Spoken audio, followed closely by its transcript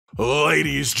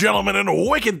Ladies, gentlemen, and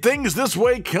wicked things this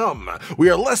way come! We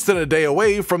are less than a day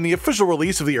away from the official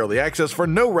release of the early access for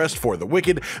No Rest for the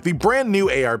Wicked, the brand new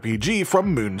ARPG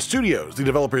from Moon Studios, the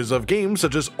developers of games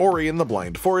such as Ori and the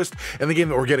Blind Forest, and the game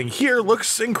that we're getting here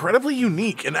looks incredibly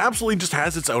unique and absolutely just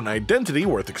has its own identity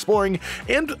worth exploring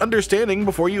and understanding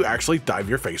before you actually dive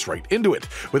your face right into it.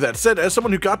 With that said, as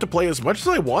someone who got to play as much as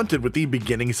I wanted with the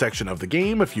beginning section of the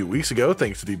game a few weeks ago,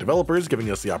 thanks to the developers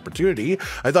giving us the opportunity,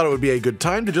 I thought it would be a good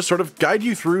time to just sort of guide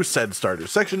you through said starter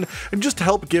section and just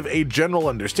help give a general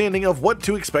understanding of what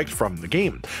to expect from the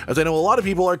game, as I know a lot of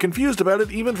people are confused about it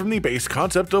even from the base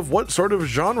concept of what sort of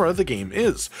genre the game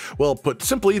is. Well, put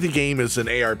simply, the game is an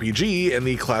ARPG in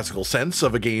the classical sense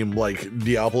of a game like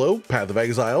Diablo, Path of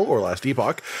Exile, or Last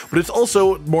Epoch, but it's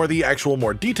also more the actual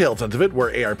more detailed sense of it,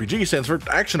 where ARPG stands for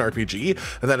Action RPG,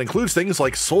 and that includes things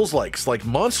like Souls-likes, like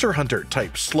Monster Hunter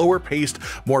type, slower paced,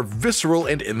 more visceral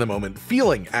and in the moment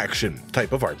feeling action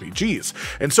type of RPGs.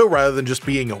 And so rather than just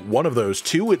being one of those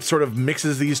two, it sort of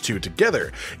mixes these two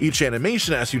together. Each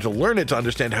animation asks you to learn it to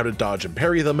understand how to dodge and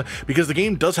parry them, because the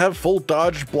game does have full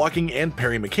dodge, blocking, and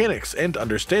parry mechanics, and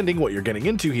understanding what you're getting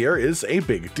into here is a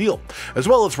big deal. As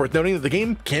well, it's worth noting that the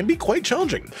game can be quite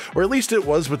challenging, or at least it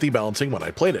was with the balancing when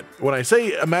I played it. When I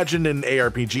say imagine an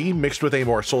ARPG mixed with a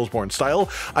more Soulsborne style,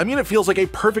 I mean it feels like a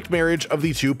perfect marriage of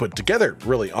the two put together,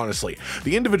 really honestly.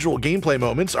 The individual gameplay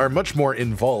moments are much more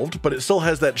involved, but it still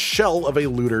has that shell of a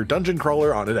looter dungeon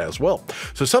crawler on it as well.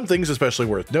 So some things especially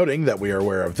worth noting that we are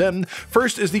aware of then.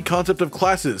 First is the concept of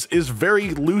classes is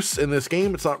very loose in this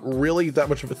game. It's not really that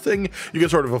much of a thing. You can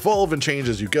sort of evolve and change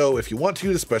as you go if you want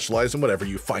to specialize in whatever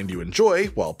you find you enjoy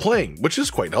while playing, which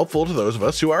is quite helpful to those of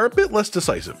us who are a bit less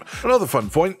decisive. Another fun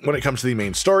point when it comes to the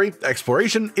main story,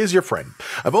 exploration is your friend.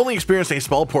 I've only experienced a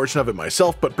small portion of it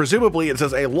myself, but presumably it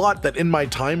says a lot that in my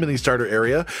time in the starter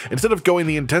area, instead of going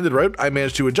the intended route, I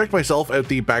managed to eject myself out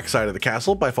the backside of the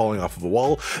castle by falling off of the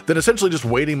wall, then essentially just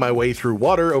wading my way through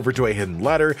water over to a hidden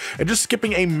ladder, and just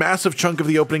skipping a massive chunk of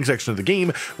the opening section of the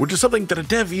game, which is something that a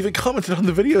dev even commented on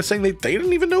the video saying they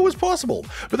didn't even know was possible.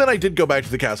 But then I did go back to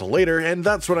the castle later, and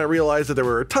that's when I realized that there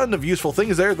were a ton of useful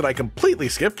things there that I completely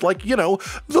skipped, like, you know,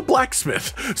 the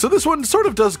blacksmith. So this one sort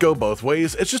of does go both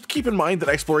ways. It's just keep in mind that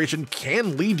exploration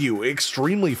can lead you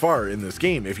extremely far in this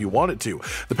game if you want it to.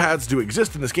 The paths do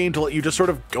exist in this game to let you just sort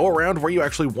of go around where you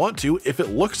actually want to if it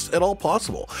looks at all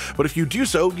possible, but if you do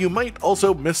so, you might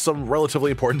also miss some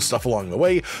relatively important stuff along the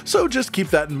way, so just keep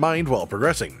that in mind while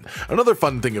progressing. Another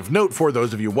fun thing of note for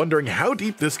those of you wondering how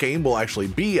deep this game will actually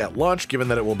be at launch, given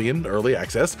that it will be in early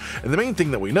access, and the main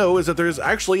thing that we know is that there's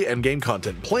actually endgame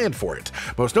content planned for it,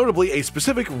 most notably a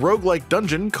specific roguelike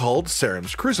dungeon called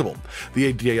Sarim's Crucible. The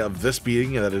idea of this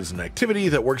being that it is an activity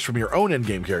that works from your own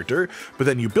endgame character, but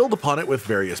then you build upon it with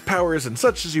various powers and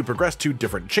such as you progress to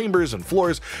different chambers and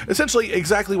floors, essentially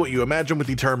exactly what you imagine with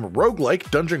the term roguelike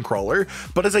dungeon crawler,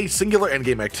 but as a singular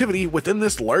endgame activity within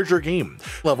this larger game.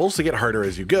 Levels to get harder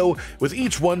as you go, with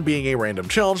each one being a random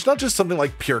challenge, not just something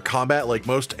like pure combat like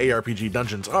most ARPG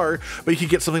dungeons are, but you could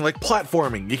get something like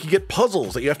platforming, you could get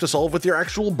puzzles that you have to solve with your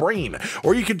actual brain,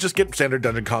 or you could just get standard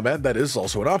dungeon combat. That is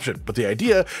also an option, but the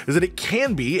idea is that it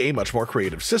can be a much more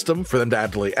creative system for them to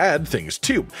actually add things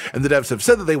to, and the devs have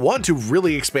said that they want to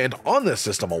really expand on this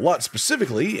system a lot,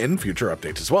 specifically in future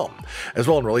updates as well. As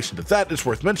well, in relation to that, it's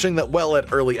worth mentioning that while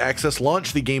at early access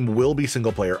launch the game will be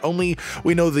single player only,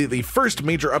 we know that the first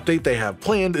major update they have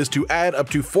planned is to add up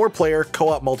to 4-player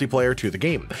co-op multiplayer to the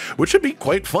game, which should be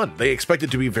quite fun. They expect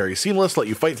it to be very seamless, let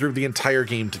you fight through the entire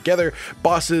game together,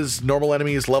 bosses, normal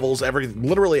enemies, levels,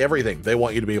 literally everything they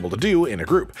want you to be able to do in a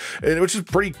group, which is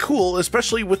pretty cool,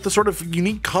 especially with the sort of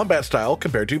unique combat style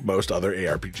compared to most other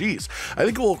ARPGs. I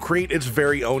think it will create its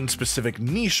very own specific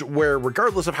niche where,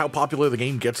 regardless of how popular the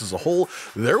game gets as a whole,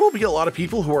 there will be a lot of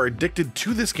people who are addicted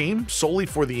to this game solely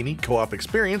for the unique co-op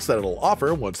experience that it'll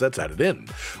offer once that's added in.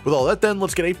 With all that then,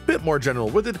 let's get a bit more general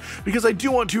with it, because I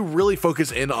do want to really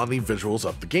focus in on the visuals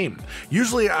of the game.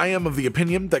 Usually I am of the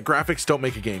opinion that graphics don't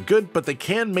make a game good, but they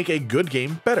can make a good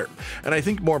game better. And I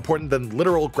think more important than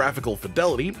literal graphical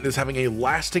fidelity is having a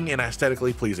lasting and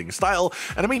aesthetically pleasing style,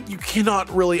 and I mean, you cannot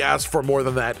really ask for more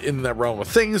than that in that realm of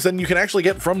things than you can actually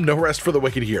get from No Rest for the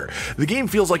Wicked here. The game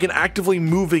feels like an actively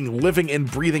moving, living, and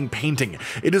breathing painting.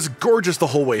 It is gorgeous the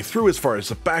whole way through as far as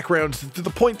the background, to the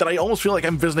point that I almost feel like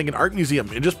I'm visiting an art museum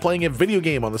and just playing a video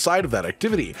game on the side of that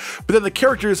activity. But then the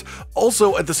characters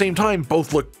also at the same time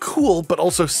both look cool but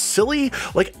also silly.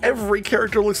 Like every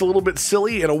character looks a little bit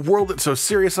silly in a world that's so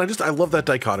serious, and I love that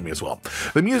dichotomy as well.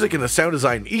 The music and the sound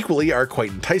design equally are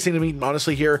quite enticing to me,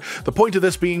 honestly here. The point of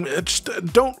this being, just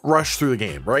don't rush through the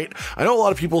game, right? I know a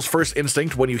lot of people's first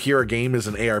instinct when you hear a game is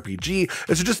an ARPG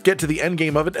is to just get to the end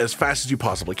game of it as fast as you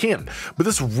possibly can. But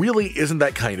this really isn't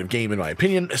that kind of game in my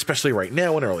opinion, especially right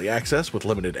now in early access with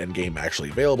limited endgame actually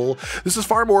available. This is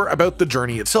far more about the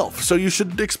journey itself, so you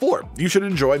should explore, you should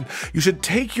enjoy, you should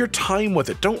take your time with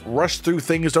it. Don't rush through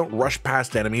things, don't rush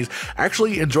past enemies,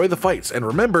 actually enjoy the fights, and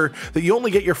remember that you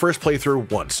only get your first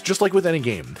playthrough once, just like with any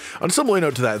game. On a similar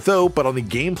note to that though, but on the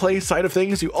gameplay side of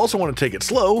things, you also want to take it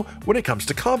slow when it comes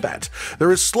to combat.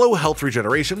 There is slow health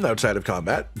regeneration outside of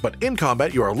combat, but in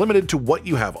combat you are limited to what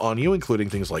you have on you, including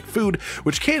things like food,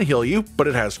 which can heal you, but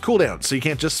it has cooldowns, so you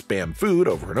can't just spam food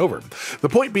over and over. The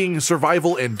point being,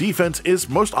 survival and defense is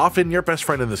most often your best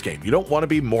friend in this game. You don't want to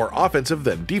be more offensive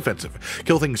than defensive.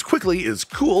 Kill things quickly is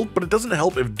cool, but it doesn't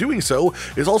help if doing so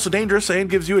is also dangerous and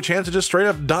gives you a chance of just straight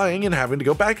up dying and having to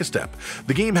go back a step.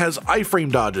 The game has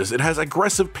iframe dodges, it has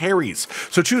aggressive parries,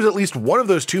 so choose at least one of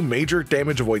those two major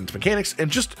damage avoidance mechanics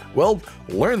and just, well,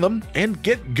 learn them and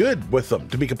get good with them,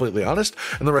 to be completely honest,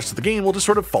 and the rest of the game will just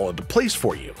sort of fall into place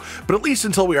for you. But at least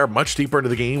until we are much deeper into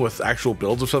the game with actual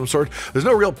builds of some sort, there's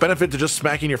no real benefit to just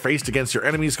smacking your face against your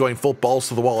enemies going full balls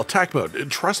to the wall attack mode.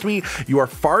 Trust me, you are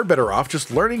far better off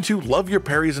just learning to love your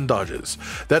parries and dodges.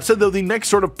 That said though, the next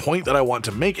sort of point that I want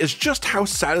to make is just how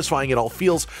satisfying it all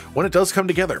feels when it does come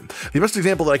together. The best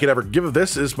example that I could ever give of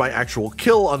this is my actual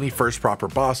kill on the first proper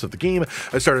boss of the game.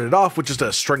 I started it off with just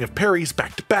a string of parries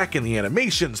back to back, and the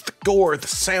animations, the gore, the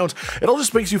sounds, it all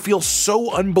just makes you feel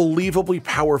so unbelievably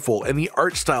powerful, and the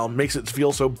art style makes it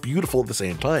feel so beautiful at the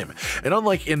same time. And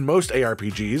unlike in most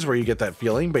ARPGs where you get that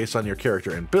feeling based on your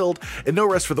character and build, in No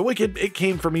Rest for the Wicked, it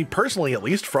came for me personally at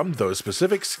least from those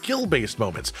specific skill-based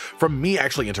moments, from me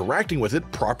actually interacting with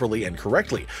it properly and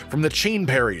correctly, from the chain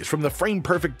parries, from the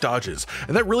frame-perfect dodges,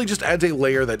 and that really just adds a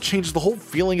layer that changes the whole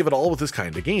feeling of it all with this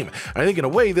kind of game. And I think in a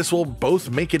way this will both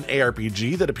make an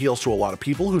ARPG that appeals to a lot of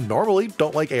people who normally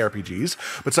don't like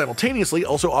ARPGs, but simultaneously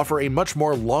also offer a much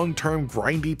more long-term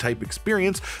grindy type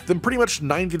experience than pretty much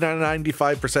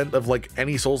 90-95% of like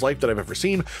any Souls-like that I've ever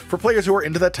seen for players who are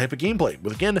into that type of gameplay,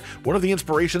 with again, one of the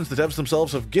inspirations the devs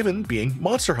themselves have given being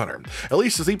Monster Hunter, at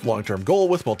least as a long-term goal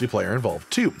with multiplayer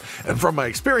involved too. And from my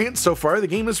experience so far, the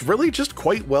game is really just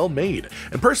quite well made.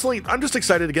 And personally, I'm just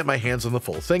excited to get my hands on the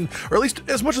full thing, or at least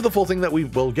as much of the full thing that we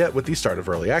will get with the start of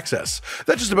early access.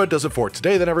 That just about does it for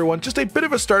today then everyone, just a bit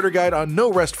of a starter guide on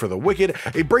No Rest for the Wicked,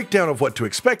 a breakdown of what to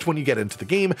expect when you get into the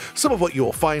game, some of what you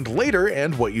will find later,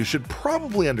 and what you should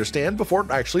probably understand before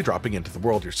actually dropping into the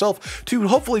world yourself to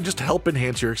hopefully just help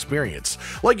enhance your experience.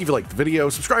 Like if you liked the video,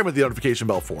 subscribe with the notification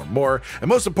bell for more, and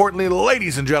most importantly,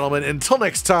 ladies and gentlemen, until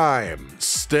next time,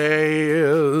 stay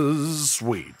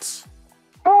sweet.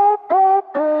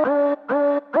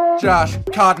 Josh,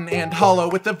 Cotton, and Hollow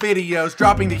with the videos,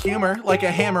 dropping the humor like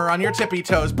a hammer on your tippy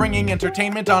toes, bringing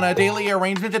entertainment on a daily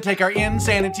arrangement to take our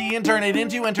insanity and turn it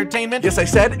into entertainment. Yes, I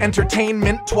said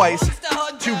entertainment twice,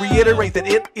 to reiterate that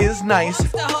it is nice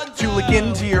to look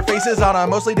into your faces on a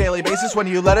mostly daily basis when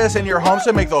you let us in your homes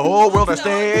to make the whole world a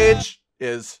stage.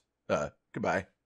 Goodbye.